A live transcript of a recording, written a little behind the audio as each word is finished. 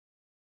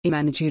In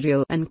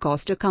managerial and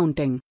cost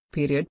accounting,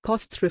 period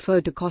costs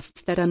refer to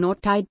costs that are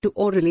not tied to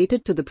or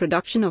related to the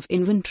production of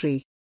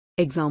inventory.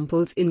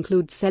 Examples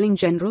include selling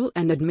general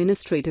and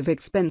administrative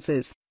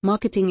expenses,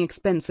 marketing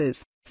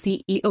expenses,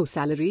 CEO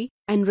salary,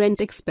 and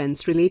rent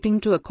expense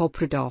relating to a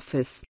corporate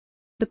office.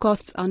 The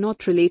costs are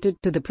not related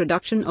to the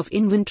production of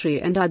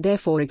inventory and are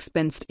therefore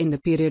expensed in the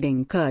period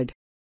incurred.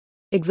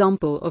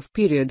 Example of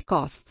period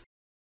costs.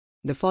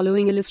 The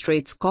following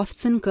illustrates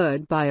costs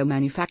incurred by a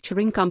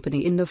manufacturing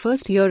company in the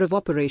first year of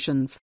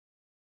operations.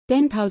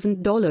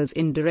 $10,000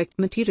 in direct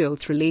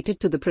materials related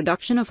to the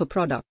production of a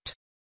product.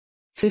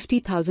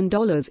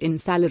 $50,000 in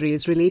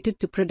salaries related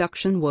to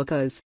production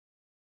workers.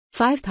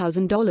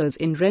 $5,000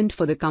 in rent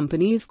for the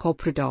company's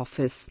corporate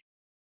office.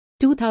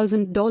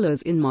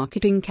 $2,000 in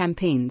marketing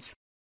campaigns.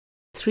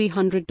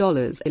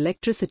 $300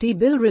 electricity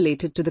bill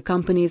related to the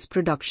company's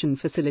production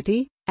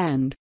facility,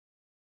 and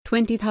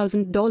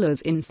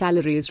 $20,000 in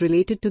salaries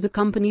related to the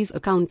company's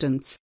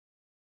accountants.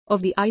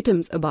 Of the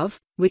items above,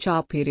 which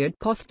are period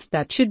costs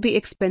that should be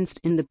expensed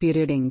in the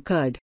period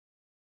incurred?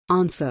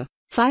 Answer: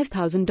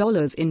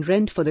 $5,000 in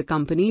rent for the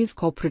company's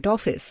corporate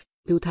office,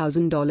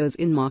 $2,000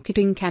 in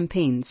marketing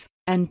campaigns,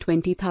 and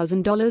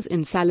 $20,000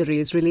 in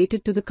salaries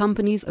related to the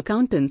company's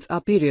accountants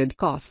are period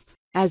costs,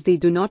 as they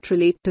do not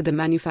relate to the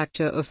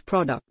manufacture of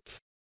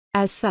products.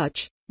 As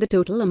such, the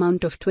total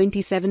amount of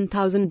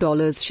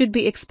 $27,000 should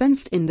be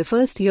expensed in the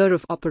first year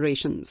of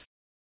operations.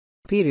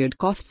 Period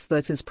costs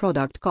versus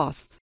product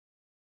costs.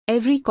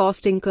 Every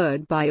cost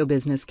incurred by a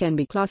business can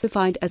be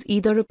classified as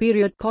either a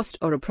period cost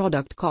or a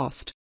product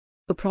cost.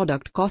 A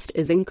product cost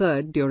is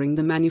incurred during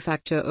the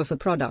manufacture of a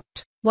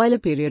product, while a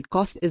period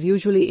cost is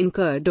usually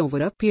incurred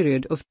over a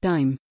period of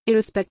time,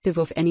 irrespective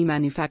of any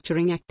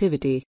manufacturing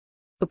activity.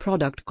 A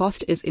product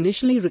cost is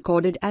initially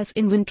recorded as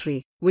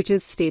inventory, which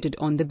is stated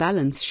on the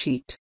balance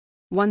sheet.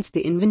 Once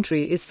the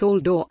inventory is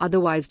sold or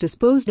otherwise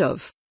disposed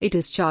of, it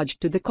is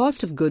charged to the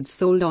cost of goods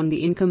sold on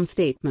the income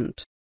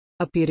statement.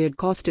 A period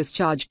cost is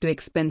charged to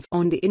expense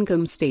on the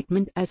income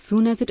statement as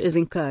soon as it is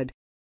incurred.